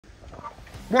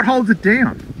What holds it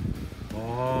down?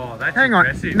 Oh, that's hang on.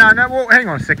 impressive. No, well, hang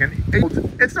on a second.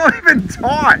 It's not even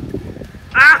tight.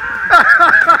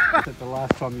 The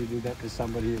last time you did that to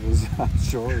somebody, it was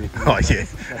sure. Oh yeah.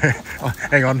 Oh,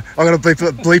 hang on, I'm gonna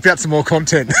bleep out some more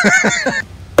content.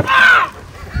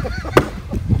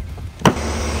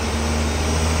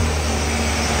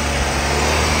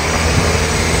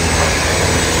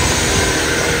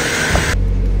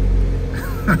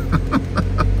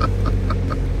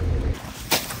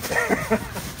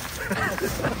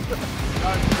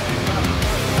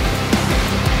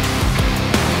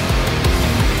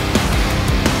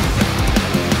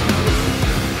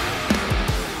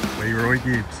 Leroy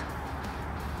Gibbs.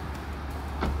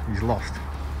 He's lost.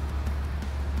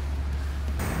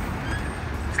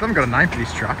 Still haven't got a name for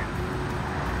this truck.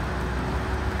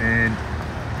 And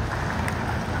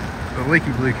the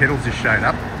leaky blue kettles just showed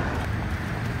up.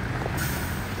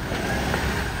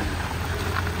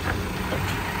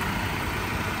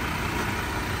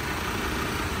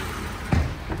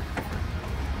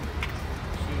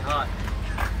 Hot.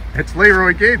 It's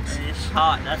Leroy Gibbs. It's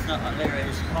hot. That's not what Leroy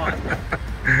is hot.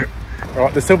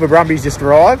 Alright, the Silver Brumbies just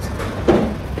arrived.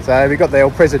 So we got the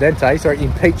El Presidente, sorry,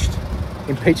 impeached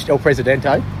El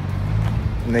Presidente.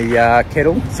 And the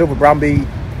kettle, Silver Brumby,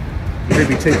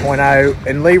 Ruby 2.0,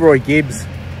 and Leroy Gibbs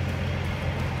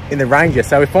in the Ranger.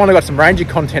 So we finally got some Ranger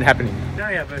content happening. You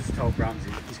know how versatile Brums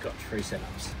is? He's got 3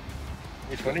 setups.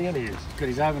 Which one are you going to use? He's got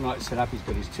his overnight setup, he's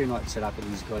got his 2-night setup, and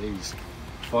he's got his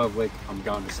 5-week I'm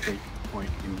going to Steep Point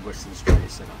in Western Australia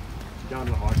setup. Going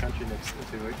to the high country next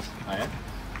 2 weeks. Oh yeah?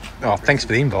 Oh, thanks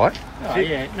for the invite. Oh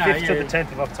yeah, no, 5th to the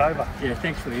 10th of October. Yeah,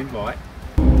 thanks for the invite.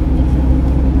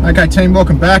 Okay team,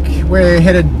 welcome back. We're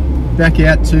headed back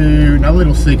out to another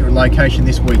little secret location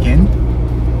this weekend.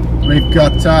 We've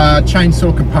got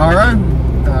Chainsaw Comparo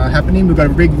happening. We've got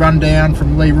a big rundown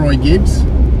from Leroy Gibbs.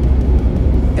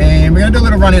 And we're going to do a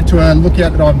little run out to a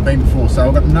lookout that I haven't been before, so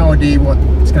I've got no idea what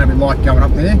it's going to be like going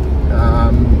up there.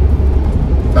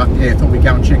 But yeah, I thought we'd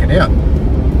go and check it out.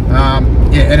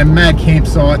 Yeah, at a mad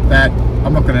campsite that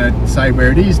I'm not going to say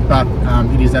where it is, but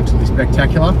it is absolutely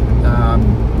spectacular.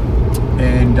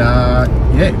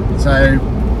 Yeah, so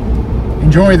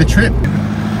enjoy the trip.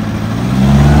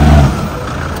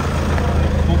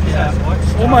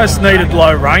 Almost needed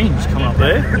low range coming up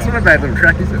there. It's not a bad little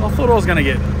track, is it? I thought I was going to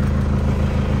get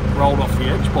rolled off the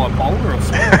edge by a boulder or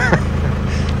something.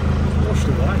 Washed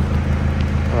away.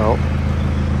 Well,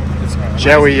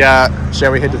 shall we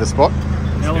head to the spot?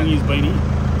 How long has been here?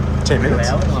 10 minutes.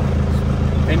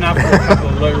 Enough for a couple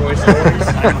of Leroy stories.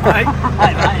 Hey mate.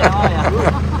 Hey mate, how are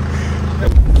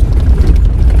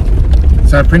you?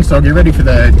 So Prince Dog, you ready for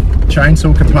the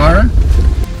Chainsaw Comparo?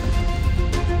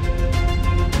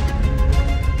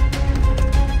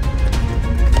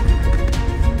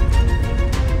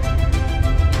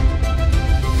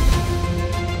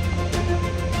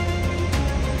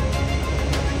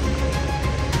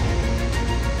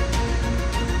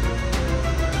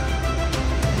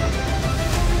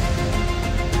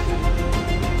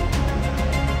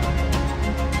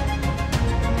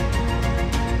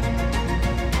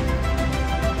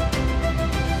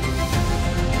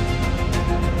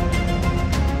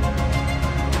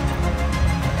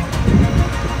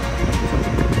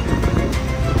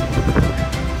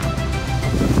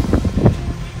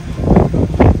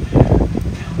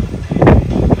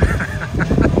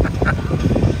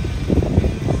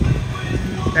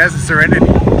 How's the Serenity?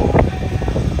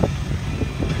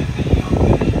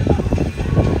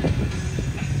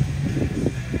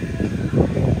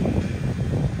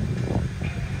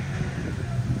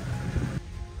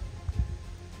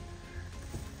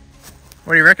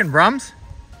 What do you reckon, Brums?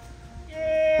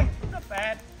 Yeah, not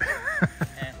bad.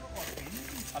 Yeah.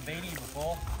 I've been here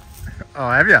before. Oh,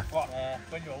 have you?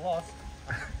 When you're lost.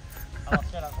 I'll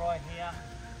set up right here.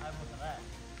 Have a look at that.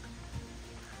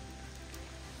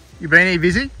 You been here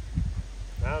busy?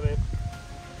 No, man.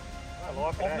 I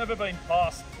like it. I've never been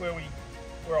past where I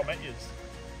met you.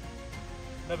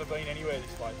 Never been anywhere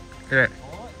this way. Yeah.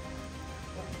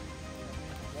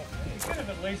 You could have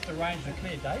at least arranged a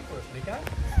clear day for us, Nico.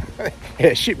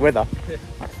 Yeah, shit weather. No,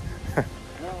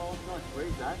 it's nice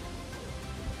breeze though.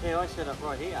 Yeah, I set up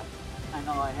right here. And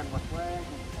I have my flag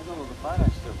and all the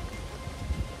photos still.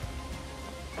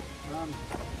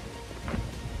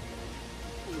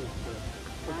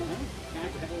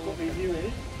 What the view is,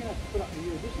 you have to put up the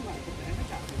view of this, mate. Put the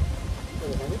handicap in.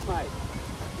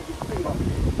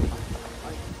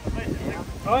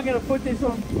 I'm going to put this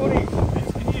on footage.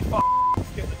 Can you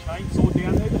get the chainsaw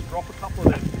down there? Just drop a couple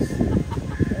of them.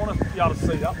 I want to be able to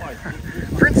see that, mate.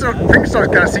 Prince Dog's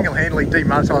going to single-handedly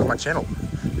demonetize my channel.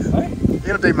 Hey? You're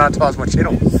gonna demonetise my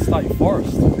channel. State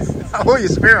forest. Oh, you're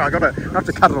swearing. I have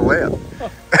to cut it all out.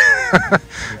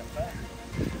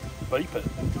 Beep it.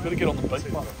 You've got to get on the beep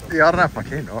button. Yeah, I don't know if I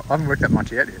can. I haven't worked that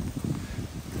much out yet.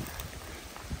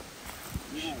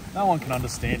 No one can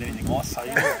understand anything I say.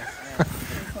 Anyway.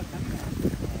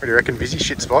 What do you reckon? Busy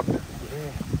shit spot? Yeah.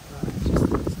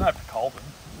 It's no for Colton.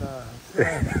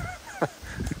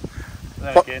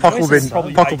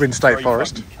 Pocklebin State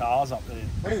Forest. Cars up there.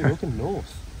 What are you looking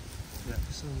north? Yeah,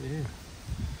 so yeah.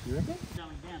 You reckon?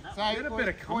 So, Get a bit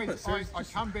of compass. I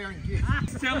come bearing gifts.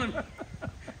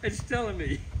 It's telling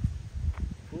me.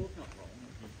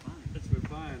 It's we're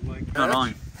playing. Like, It's not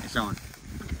on. It's on.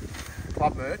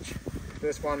 Club merch.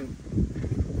 First one,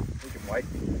 we can wait.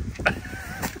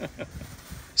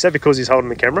 Is that because he's holding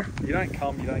the camera? You don't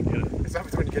come, you don't get it. It's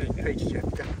happens when you get in peach, you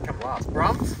come last.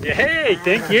 Brums? Yeah, hey,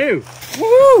 thank you.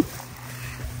 Woo!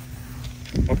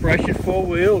 Operation 4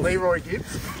 Wheels. Leroy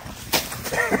Gibbs.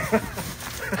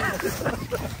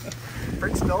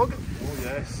 Prince Dog. Oh,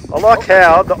 yes. I like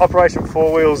how the Operation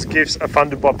 4 Wheels gifts are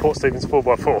funded by Port Stephens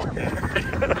 4x4.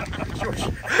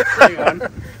 Hang on.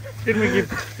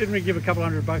 Didn't we give a couple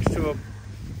 $100 to a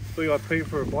VIP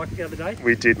for a bike the other day?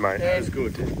 We did, mate. That was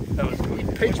good. That was good.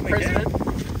 Peach president.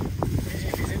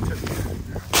 He's into it.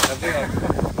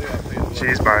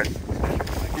 Cheers, mate.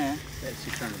 yeah, that's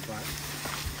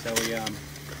 $600. So we yeah,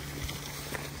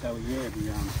 Oh, yeah.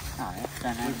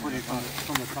 Don't have put it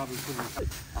from the club.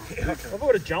 I've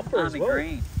got a jumper as Army well.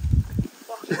 green.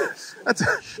 That's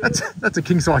a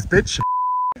king size bed.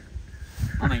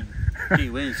 I mean, gee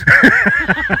whiz. Oh,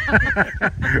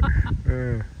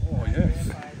 yes.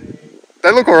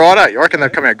 They look alright, eh? I reckon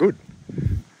they've come out good.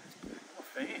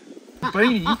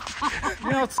 Beanie. Now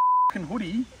it's a f***ing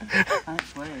hoodie. Don't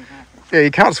swear, you can't. Yeah,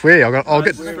 you can't swear. I'll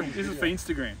get. This is for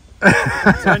Instagram.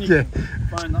 Yeah.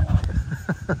 Find that one.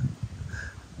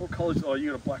 What colours? Oh,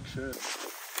 you got a black shirt.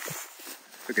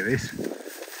 Look at this.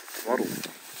 Model.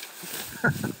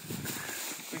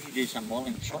 We could do some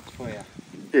modelling shots for you.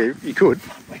 Yeah, you could.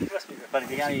 But if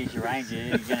you're going to use your Ranger,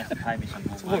 you're going to have to pay me some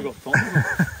more That's all I've money. got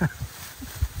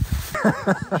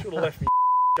thumbs. Should have left me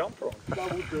jumper on.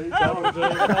 Double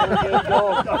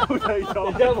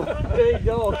D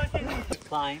dog.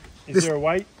 Plane. Is there a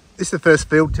weight? This is the first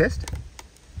field test.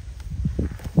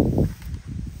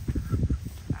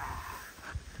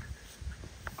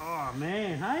 Oh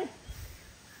man, hey?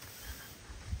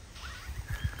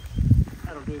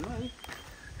 That'll do me.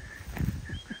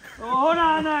 Oh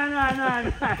no.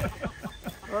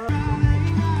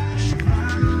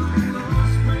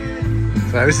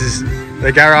 So this is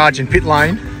the garage and pit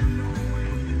lane.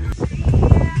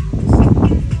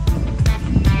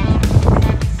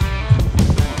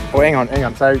 Oh, hang on.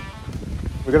 So we've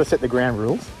got to set the ground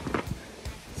rules.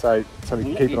 So we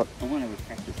can keep it on. I want to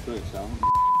practice first, so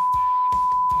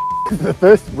The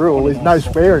first rule is no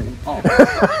swearing. I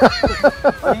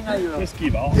didn't know you were Just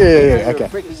give up. Yeah, okay.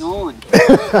 freaking on.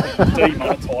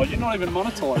 Demonetise. You're not even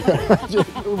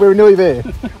monetised. We're nearly there.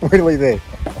 We're nearly there.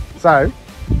 So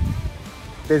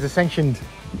there's a sanctioned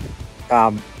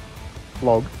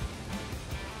log.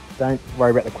 Don't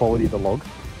worry about the quality of the log.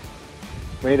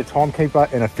 We need a timekeeper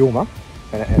and a filmer,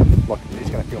 and like it's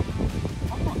going to film.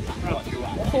 I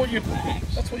thought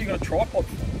that's what you got a tripod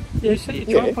for. Yeah, set your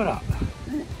Yeah. tripod up.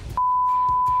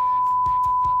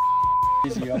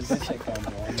 Easy guys, that's that kind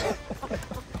of line.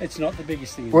 It's not the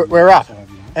biggest thing. We're up.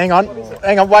 Hang on,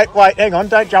 wait, hang on.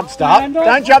 Don't jump start. No,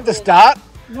 Don't jump the start.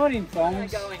 Not in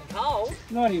thongs. Going cold.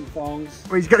 Not in thongs.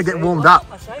 Well, he's got to get warmed up.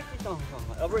 My safety thongs on.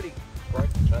 I've already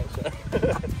broken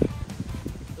the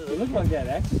You look like that,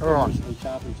 Axe. All right. Recently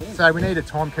sharpened too. So we need a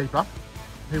timekeeper.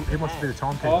 Who wants to be the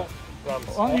timekeeper?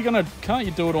 Aren't you gonna? Can't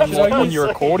you do it on your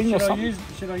recording or something?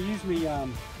 Should I use me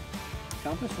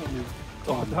compass or me?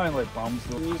 Oh, don't let bums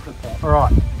do it. Use the top. All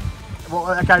right.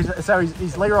 Well, okay. So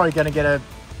is Leroy going to get a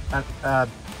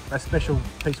special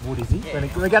piece of wood? Is he? Yeah.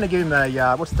 We're going to give him a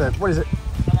what is it?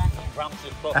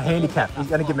 A handicap. He's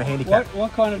going to give him a handicap.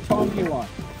 What kind of time do you want?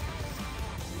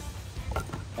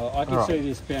 I can All right. see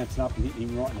this bouncing up and hitting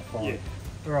him right in the front. Yeah.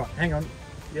 All right. Hang on.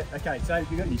 Yeah. Okay. So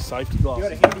you got Your safety you got a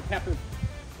glasses. handicap of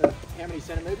how many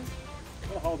centimetres?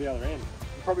 Gotta hold the other end.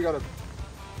 You probably got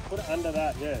Put it under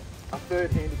that, yeah. a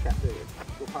third handicap there.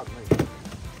 Well, pardon me.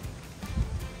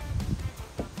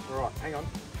 All right. Hang on.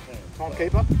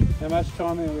 Timekeeper. How much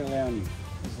time are we allowing you?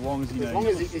 As long as you As know. long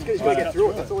as he's got to get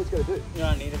through it. That's all he's got to do. You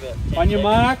don't need about 10 On your seconds.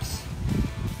 marks,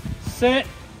 set,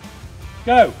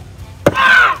 go.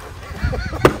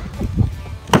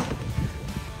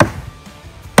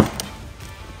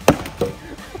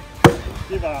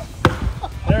 Give up.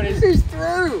 There it is. He's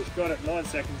through. Got it. 9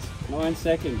 seconds. 9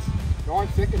 seconds. 9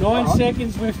 seconds. 9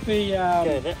 seconds with the.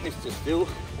 Yeah, that Mr. Still.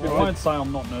 I won't say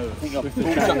I'm not nervous. I think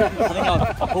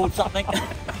I pulled something.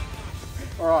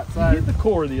 All right, You so hit the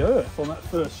core of the earth on that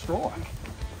first strike.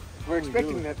 we're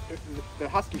expecting that the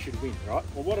Husky should win, right?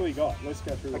 Well, what do we got? Let's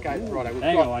go through. Okay, right. We've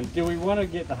Hang got. on, do we want to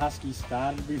get the Husky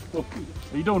started before?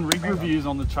 Are you doing rig reviews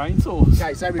on the chainsaws?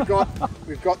 Okay, so we've got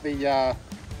the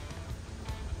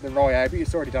Ryobi.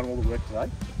 It's already done all the work today.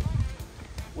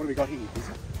 What do we got here?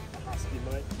 Husky,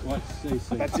 mate. What's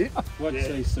CC? That's it. What's Yeah.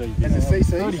 CC? And the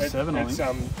CC. 37, I It's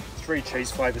think. 3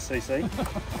 cheese flavour CC.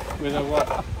 With a what?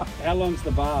 How long's the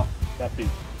bar? That big.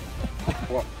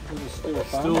 What?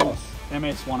 Still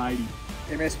MS 180.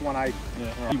 MS 180.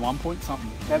 Yeah, 1 point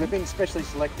something. So they've been specially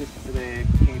selected for their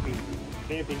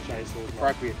Camping chainsaws, mate.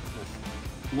 appropriate.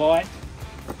 Light,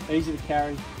 easy to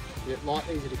carry. Yeah, light,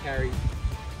 easy to carry.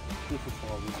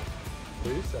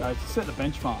 So set the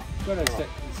benchmark. Got a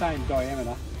same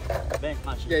diameter.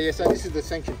 Yeah. So this is the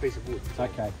sanctioned piece of wood.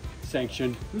 Okay.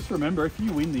 Sanctioned. Just remember, if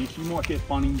you win this, you might get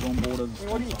Bunnings on board as a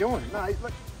What are you sponsor. doing? No,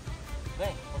 look.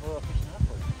 Bang, I'm fishing up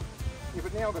for it. Yeah,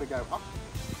 but now I've got to go up.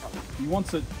 He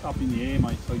wants it up in the air,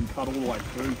 mate, so he can cut all the way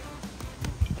through.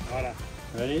 Righto.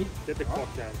 Ready? Get the clock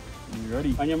down. You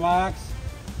ready? On your marks.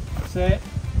 Set.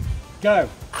 Go.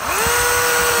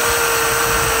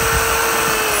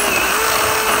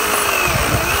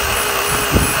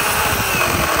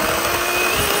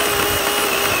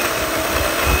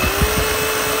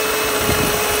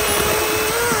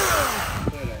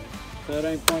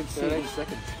 Thirteen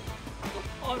seconds.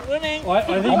 I'm winning.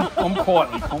 I think I'm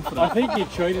quietly confident. I think you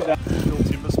treated that. Phil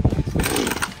Timber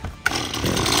Sports.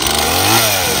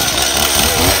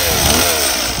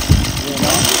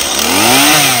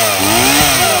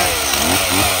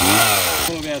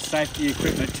 All of our safety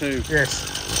equipment too. Yes.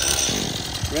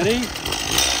 Ready?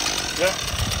 Yep.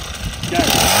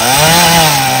 Go.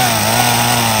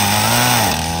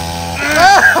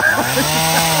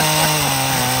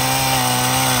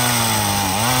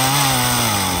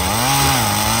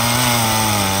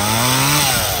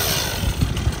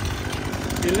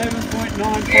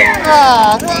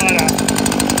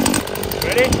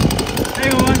 Ready?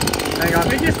 Hang on.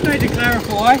 We just need to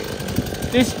clarify.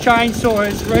 This chainsaw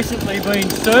has recently been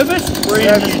serviced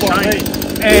Brand new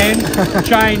chain. and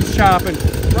chains sharpened.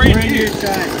 Brand Brand new. new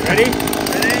chain. Ready?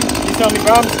 Ready? You tell me,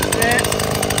 Bums.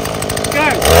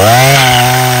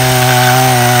 Go.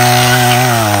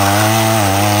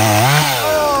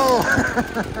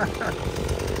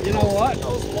 You know what?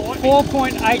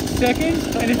 4.8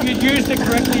 seconds, and if you'd used it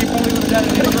correctly, you probably would have done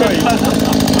it in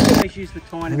 3. Let's use the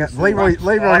tiny.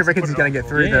 Leroy reckons he's going to get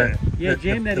through Yeah,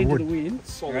 jam that the into wood. the wind.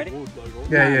 Solid wood, though.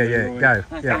 Yeah. Go.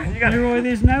 Yeah. You got it. Leroy,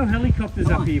 there's no helicopters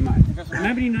up here, mate.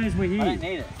 Nobody knows we're I here. don't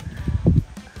need it.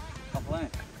 I've learned.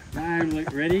 No,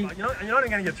 look, ready? You're not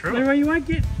even going to get through it. Leroy, you won't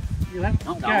get. You'll have to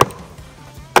I'm go. going.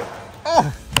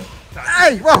 Oh.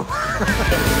 Hey, whoa.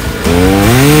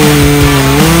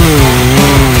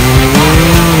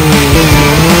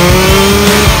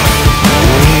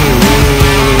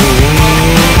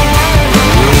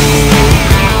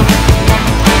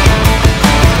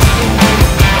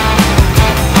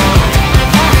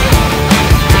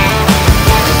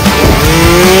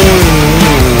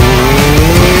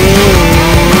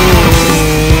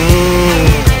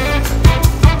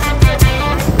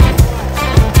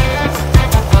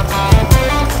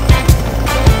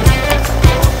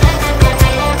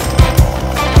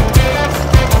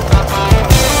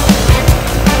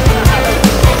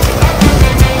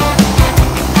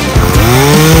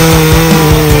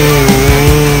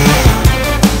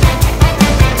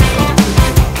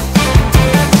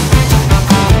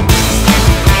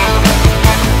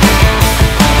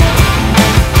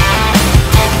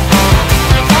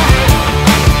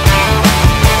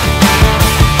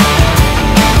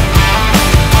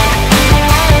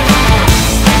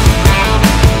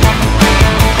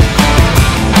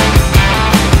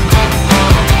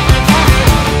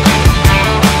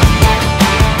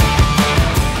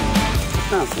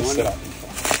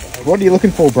 What are you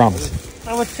looking for, Brums?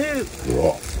 There were two.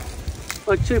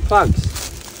 Like 2 plugs.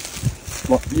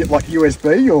 Like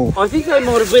USB or? I think they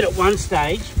might have been at one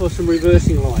stage for some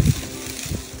reversing lights.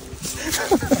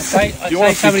 You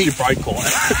want to fix your brake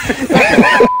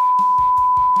light?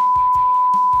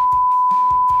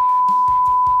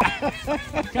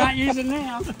 Can't use it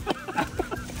now.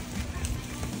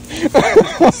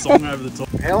 Song over the top.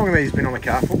 How long have these been on the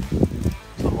car for?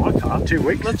 It's not my car. 2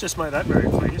 weeks? Let's just make that very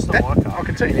clear. It's not That, my car. I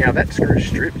can tell you now, that screw's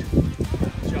stripped.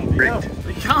 Rigged.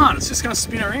 You can't, it's just going to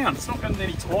spin around. It's not going to get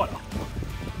any tighter.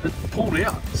 It's pulled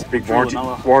out. It's a big Drill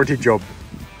another. warranty job.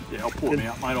 Yeah, I'll pull them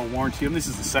out, mate. I'll warranty them. This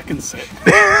is the second set.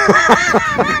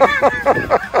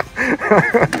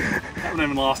 Haven't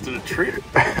even lasted a trip.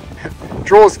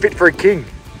 Draw's fit for a king.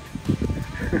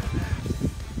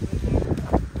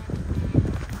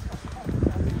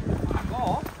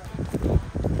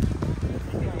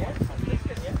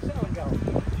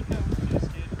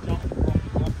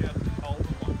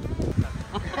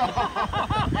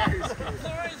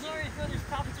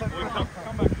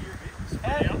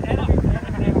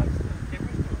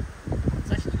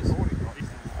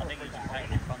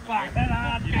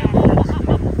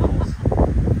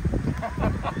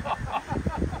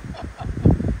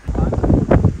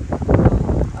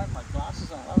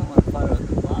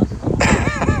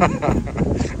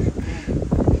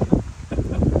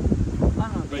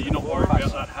 But you're not worried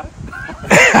about that hat?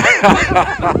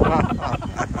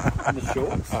 And the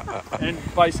shorts? And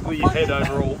basically your head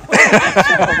overall.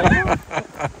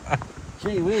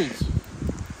 Gee whiz.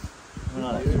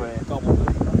 Nothing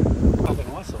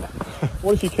nicer.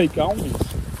 What if you keep going with this?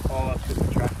 Oh, that's just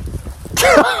the track.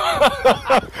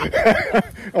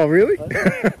 Oh, really?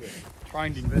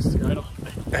 Trained investigator.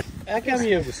 How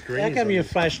come your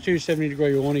flash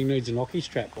 270-degree awning needs an hockey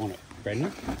strap on it,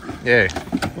 Brendan? Yeah.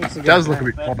 It does look a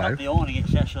bit But not pombo. the awning,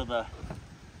 it's actually the,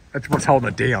 That's what's holding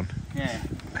it down. yeah.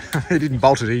 He didn't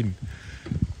bolt it in.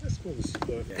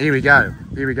 Here we go.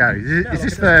 Here we go. Is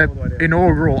this the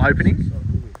inaugural opening?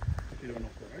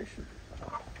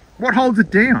 What holds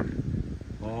it down?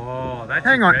 Oh, that's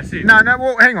Hang on. impressive. No,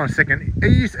 well, hang on a second. Are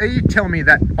you telling me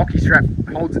that hockey strap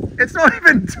holds it? It's not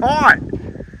even tight.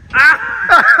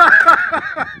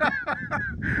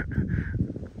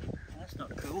 That's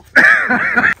not cool.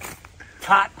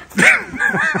 Cut.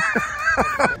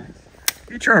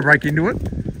 You trying to break into it?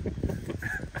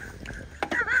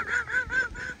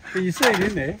 Can you see it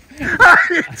in there?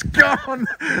 It's gone.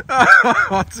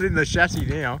 Oh, it's in the chassis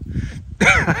now.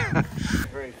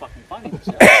 Very fucking funny.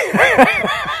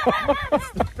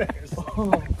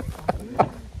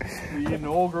 The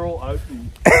inaugural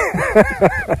opening.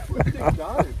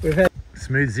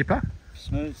 Smooth zipper.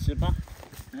 Smooth zipper.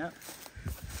 Yep.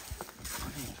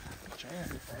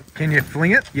 Can you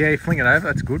fling it? Yeah, you fling it over.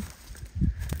 That's good.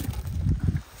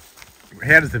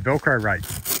 How does the Velcro rate?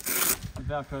 The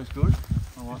Velcro's good.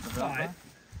 I like the Velcro.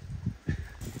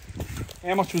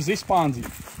 How much was this Barnesy?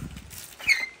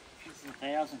 This is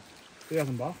 $1,000.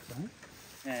 $1,000,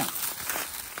 eh?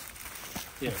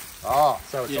 Yeah. Oh,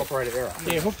 so it's operator error.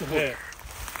 Yeah, hook to hook.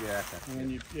 Yeah, okay. And then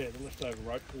the leftover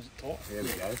rope pulls it tight. There we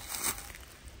go.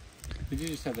 Did you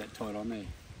just have that tight on there?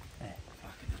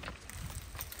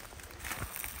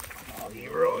 Oh,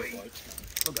 you're right.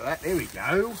 Look at that. There we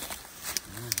go.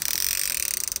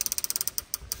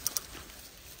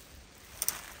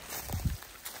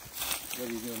 What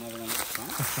do you do another one at the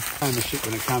front? Home of shit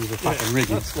when it comes to fucking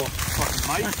rigging. That's like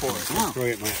fucking made for it. That's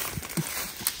brilliant, mate.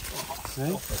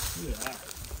 Yeah.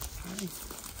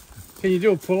 Can you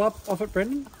do a pull-up off it,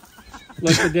 Brendan?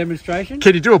 Like the demonstration?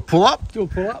 Can you do a pull-up? Do a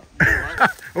pull-up?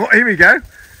 Oh, here we go.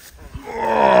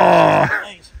 Oh.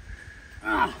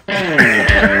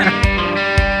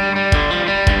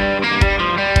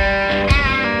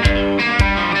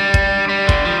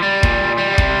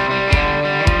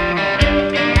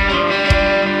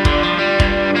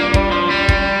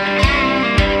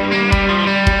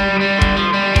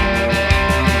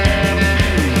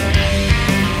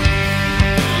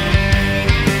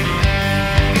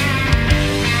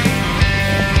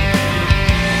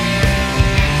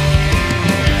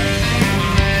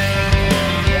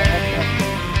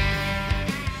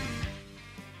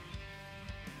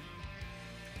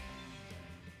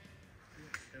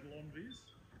 Kettle on, Viz?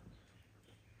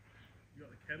 You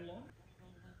got the kettle on?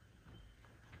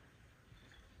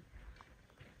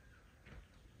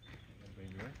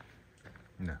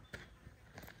 No.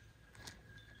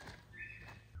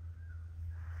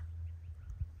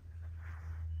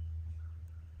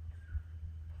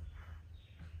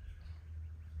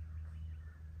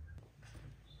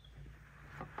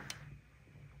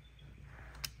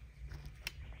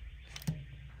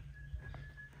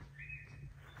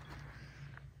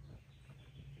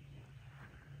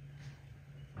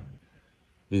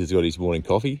 This has got his morning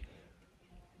coffee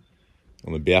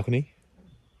on the balcony.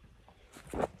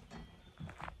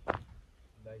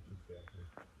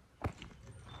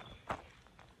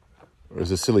 Or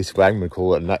as a silly swagman would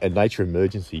call it, a nature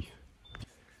emergency.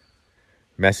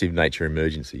 Massive nature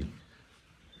emergency.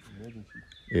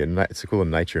 Yeah, it's called a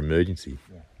nature emergency.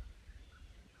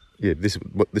 Yeah, this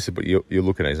is what you're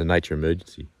looking at is a nature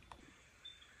emergency.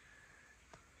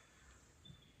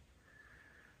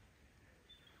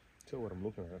 Tell what I'm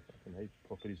looking at. Fucking heap of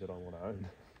properties that I want to own.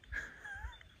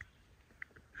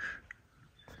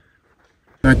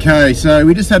 Okay, so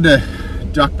we just had to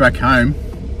duck back home.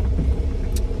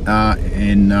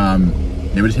 and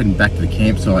we're just heading back to the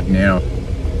campsite now.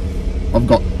 I've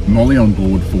got Molly on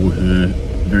board for her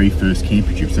very first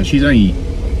camping trip, so she's only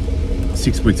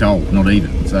 6 weeks old, not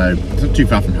even, so it's not too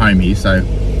far from home here. So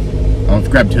I've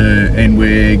grabbed her and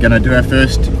we're going to do our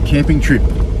first camping trip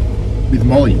with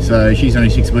Molly. So she's only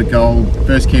 6 weeks old,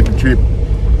 first camping trip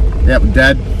out with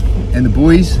Dad and the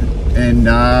boys, and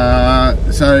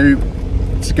so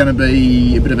it's going to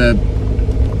be a bit of a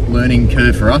learning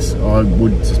curve for us, I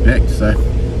would suspect, so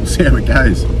we'll see how it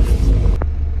goes.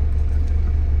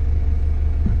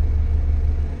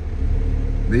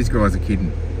 These guys are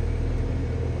kidding.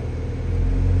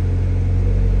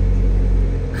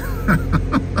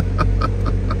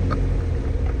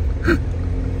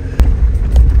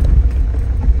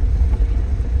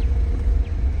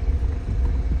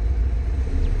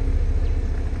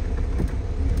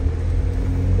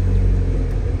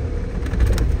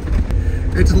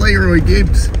 It's Leroy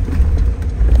Gibbs.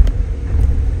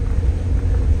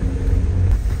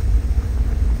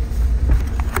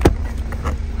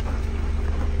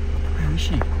 Where is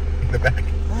she? In the back.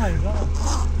 Oh,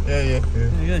 right. Yeah. There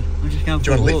you go. I'm just going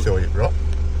Do you for want a a lift walk. or you, right?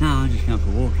 No, I'm just going for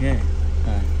a walk, yeah.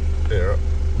 So, Yeah, right.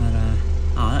 but,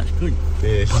 oh, that's good.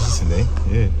 Yeah, she's just in there.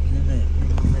 Yeah.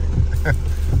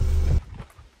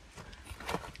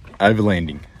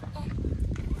 Overlanding.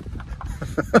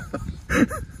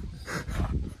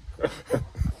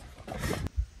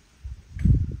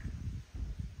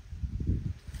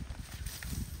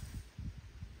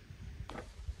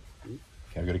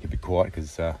 Okay, I've got to keep it quiet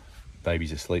because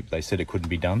baby's asleep. They said it couldn't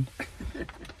be done.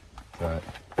 So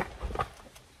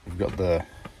we've got the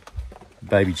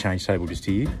baby change table just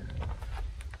here.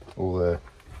 All the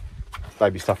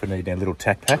baby stuff we need in our little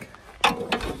tack pack.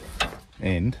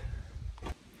 And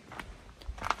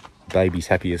baby's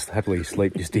happily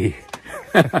asleep just here.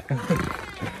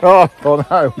 oh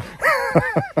no.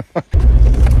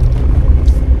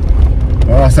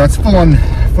 Oh, so it's full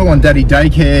on daddy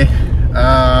daycare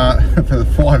for the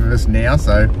 5 of us now.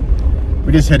 So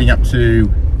we're just heading up to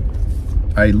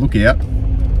a lookout.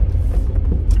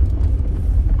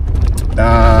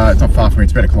 It's not far from here,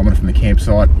 it's about 1 kilometre from the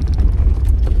campsite.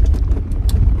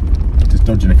 Just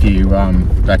dodging a few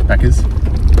backpackers.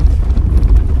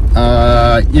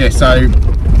 Yeah, so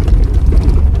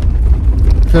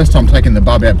first time taking the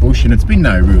bub out bush, and it's been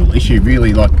no real issue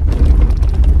really, like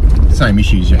same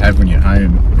issues you have when you're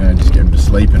home, just getting to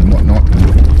sleep and whatnot,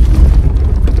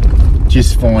 and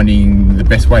just finding the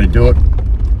best way to do it.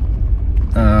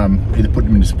 Either putting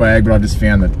them in a swag, but I just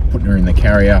found that putting her in the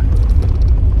carrier,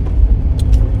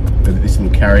 this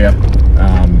little carrier,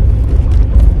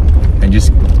 and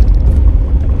just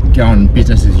going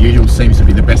business as usual seems to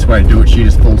be the best way to do it. She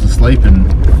just falls asleep and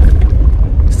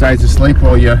stays asleep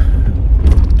while you're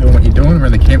doing what you're doing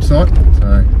around the campsite.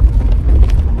 So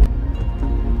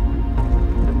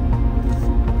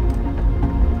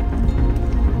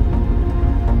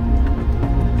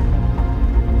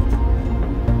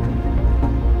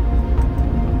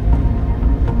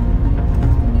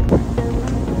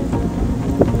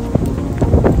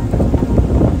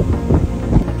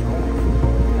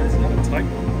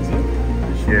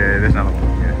yeah, there's another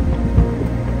one,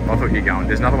 yeah. I thought you're going.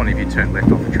 There's another one if you turn left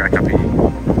off the track up here.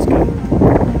 Let's go.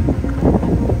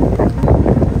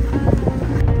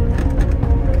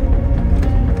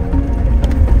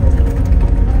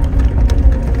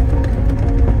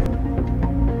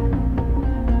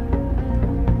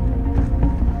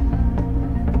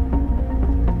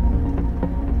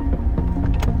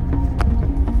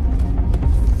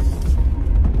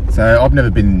 So I've never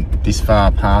been this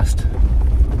far past,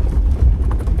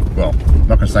 well, I'm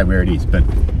not going to say where it is, but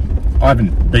I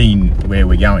haven't been where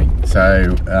we're going,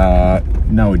 so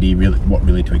no idea really what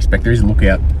really to expect. There is a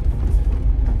lookout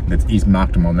that is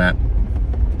marked on my map,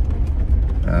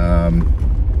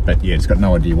 but yeah, it's got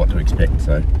no idea what to expect.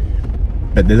 So,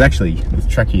 but there's actually, this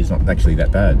track here is not actually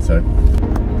that bad. So.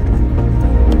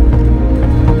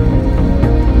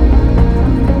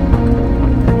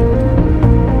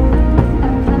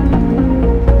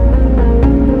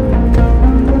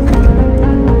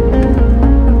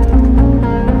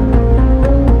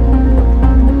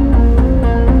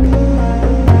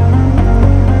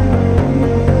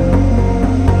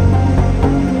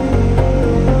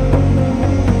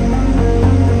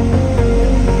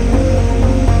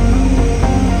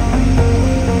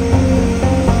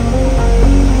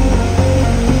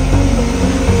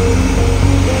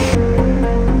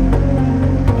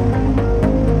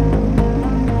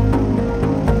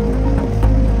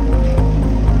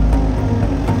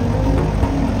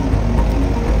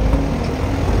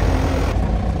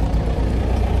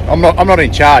 I'm not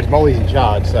in charge. Molly's in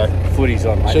charge, so footy's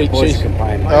on, mate. The boys are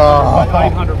complaining. Oh,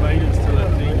 800 metres to that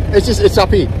thing. it's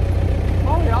up here.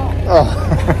 Oh, yeah. Oh.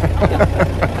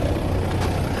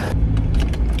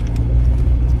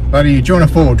 Buddy, you join a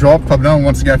four-wheel drive club, no one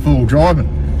wants to go full driving.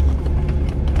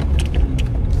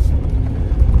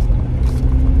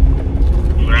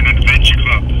 We're an adventure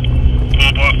club.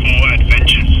 4x4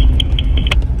 adventures.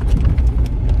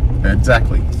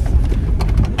 Exactly.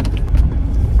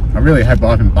 I really hope I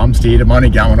haven't bum steered. I'm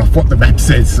only going off what the map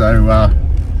says, so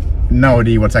no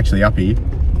idea what's actually up here.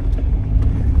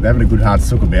 They're having a good hard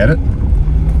suck about it.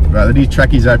 Right, the new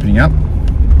track is opening up.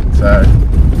 So,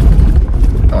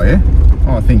 oh yeah.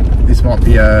 Oh, I think this might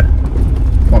be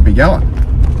going.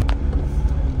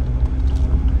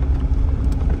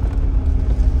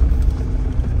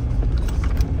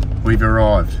 We've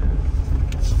arrived.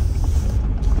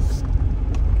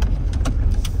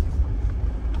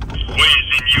 Where's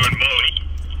in you and Molly?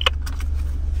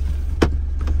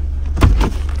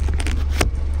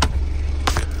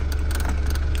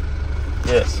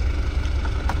 Yes.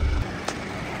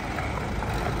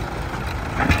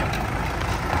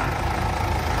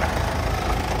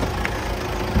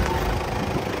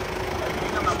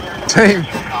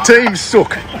 Team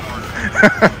suck.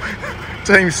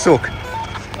 Team suck.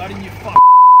 Bloody you fuck.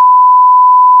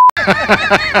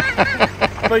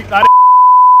 Beat that.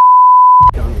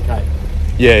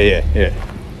 Yeah.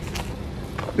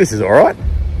 This is all right.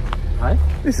 Hey?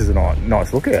 This is a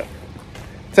nice lookout.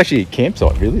 It's actually a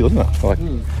campsite, really, isn't it? Like,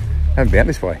 haven't been out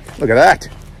this way. Look at that.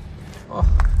 Oh.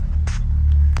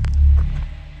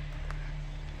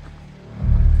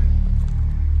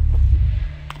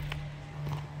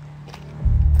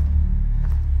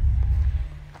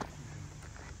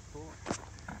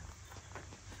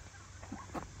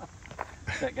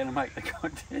 Is that going to make the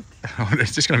content?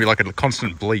 It's just going to be like a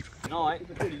constant bleep. Night.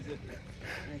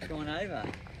 It's gone over.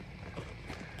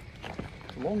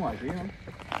 It's a long way down.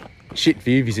 Shit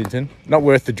view, Visiton. Not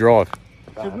worth the drive.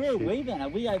 So where are we then? Are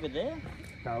we over there?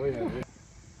 No, we don't.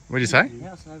 What'd you say? The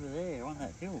house over there on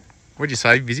that hill. What'd you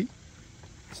say, Vizzy?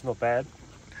 It's not bad.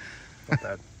 Not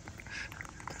bad.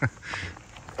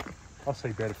 I see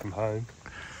better from home.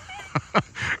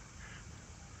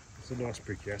 It's a nice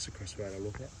brick house across the way to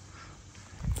look at.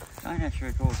 Don't have to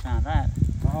recall saying that.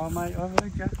 Oh, mate, I've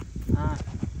heard you.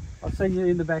 I've seen you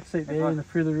in the back seat there, in the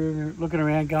through the room, looking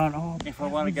around, going, "Oh." If I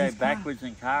want to go backwards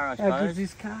in car, I suppose. How good's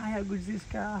this car? How good's this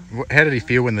car? How did he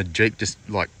feel when the Jeep just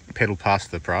like pedaled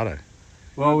past the Prado?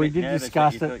 Well, we bit did nervous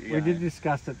discuss that you it. thought, We did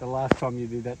discuss it the last time you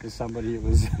did that to somebody. It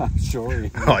was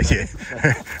Shory. Oh yeah.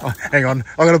 Oh, hang on,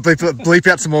 I got to bleep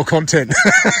out some more content.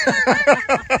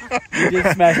 You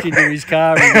just smashed into his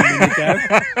car in the cab.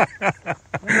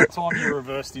 That time you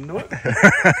reversed into it.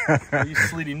 Or you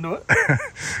slid into it.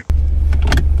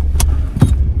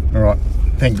 All right,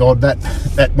 thank God that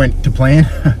went to plan.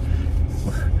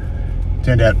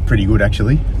 Turned out pretty good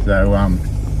actually. So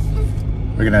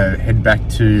we're gonna head back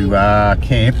to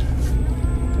camp.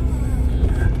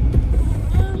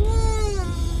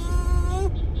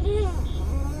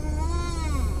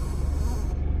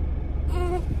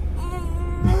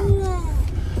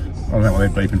 I don't know what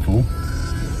they're beeping for.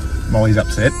 Molly's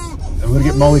upset. So we're gonna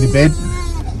get Molly to bed.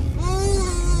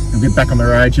 We'll get back on the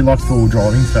road. She likes four-wheel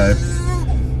driving, so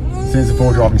as soon as the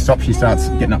four-wheel driving stops, she starts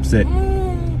getting upset.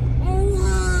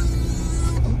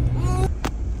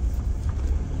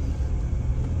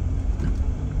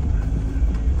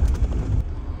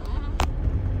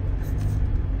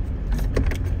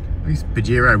 This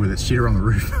Pajero with its shitter on the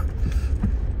roof.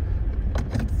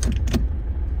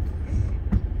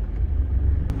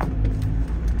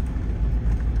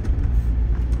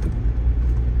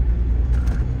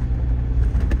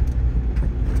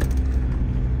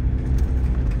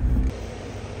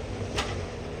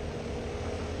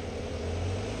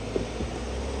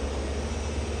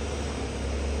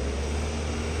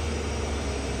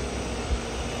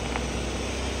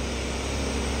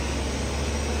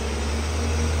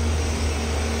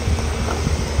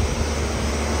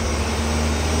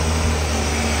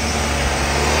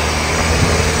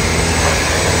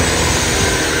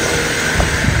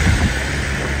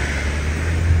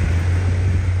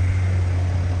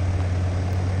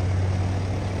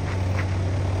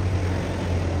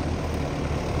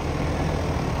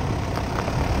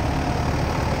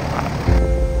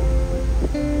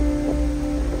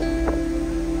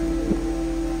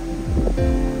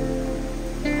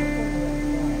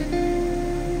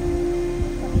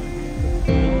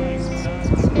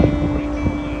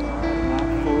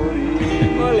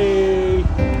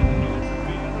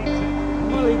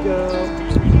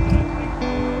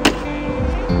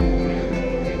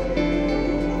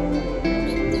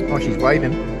 Oh, she's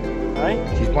waving. Hey?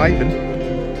 She's waving.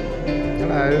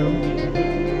 Hello.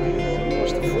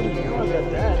 What's the footy? You know about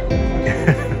that?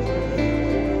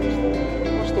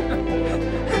 What's the...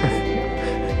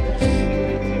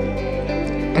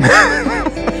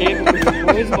 Careful with the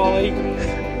boys, Molly.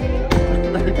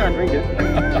 You can't drink it.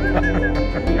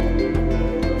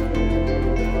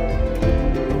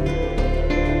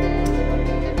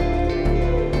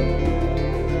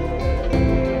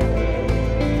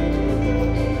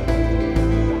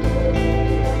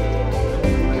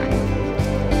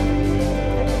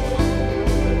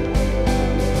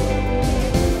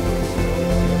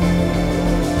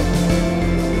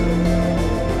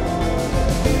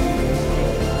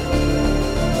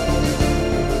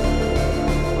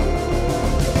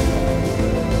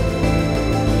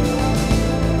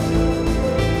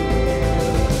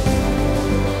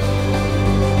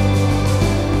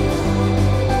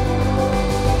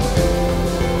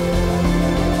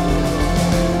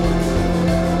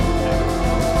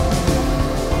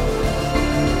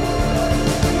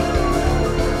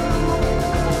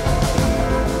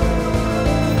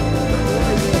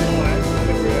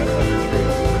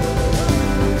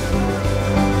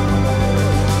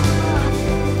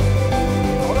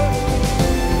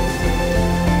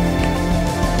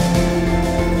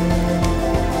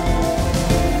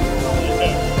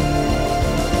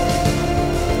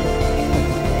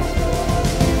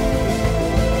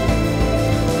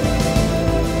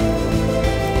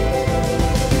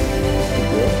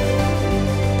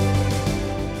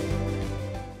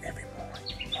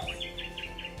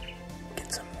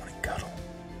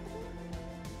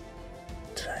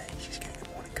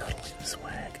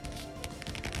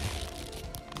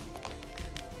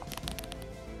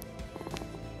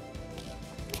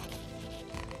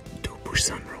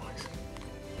 Sunrise.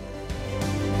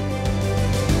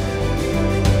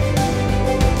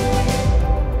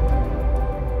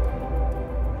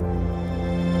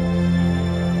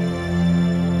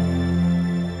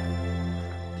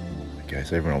 Okay,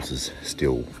 so everyone else is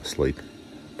still asleep.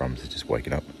 Brums is just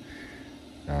waking up.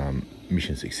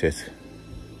 Mission success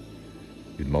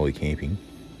with Molly camping.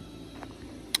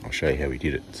 I'll show you how we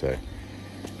did it. So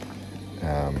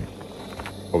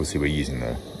obviously we're using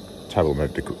the table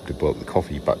to boil up the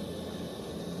coffee, but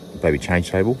baby change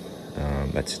table,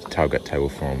 that's the tailgate table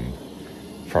from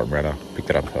Front and Rudder. Picked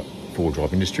that up at 4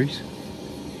 Drive Industries.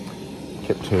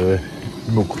 Kept her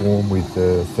milk warm with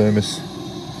thermos,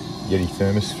 Yeti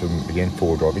thermos from, again,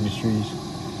 4 Drive Industries.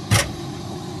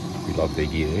 We love their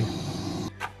gear there.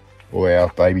 All our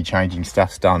baby changing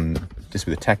stuff's done just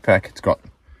with a tack pack. It's got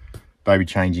baby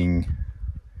changing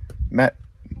mat,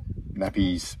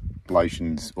 nappies,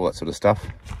 lotions, all that sort of stuff.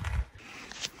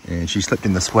 And she slept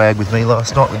in the swag with me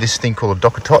last night with this thing called a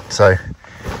docker tot. So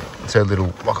it's her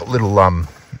little, like a little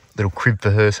crib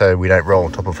for her, so we don't roll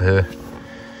on top of her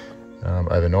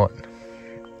overnight.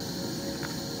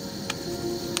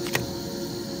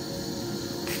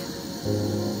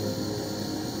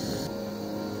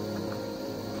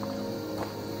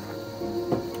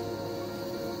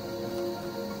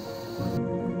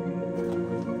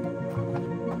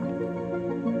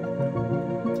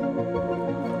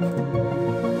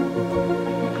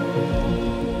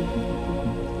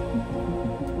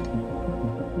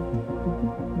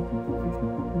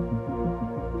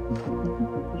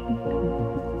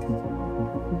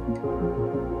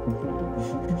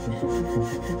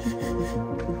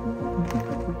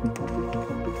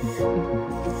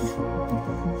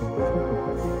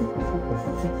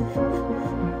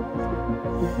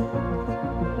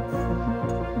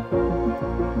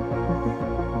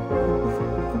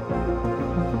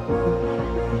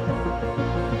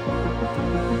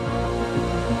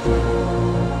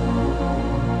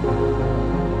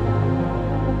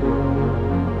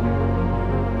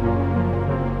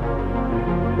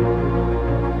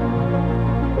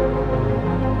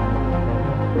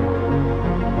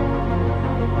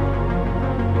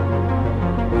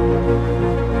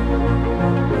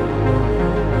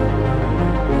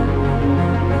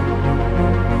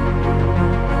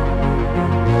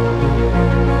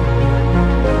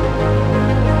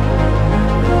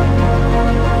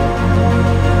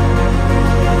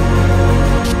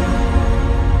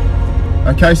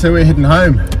 Okay, so we're heading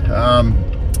home.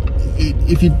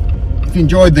 If you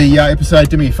enjoyed the episode,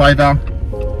 do me a favour,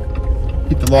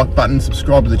 hit the like button,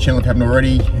 subscribe to the channel if you haven't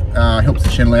already. Helps the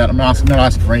channel out. I'm not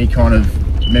asking for any kind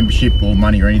of membership or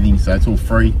money or anything, so it's all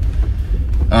free.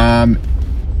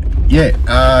 Yeah,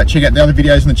 check out the other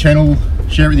videos on the channel,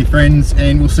 share it with your friends,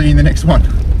 and we'll see you in the next one.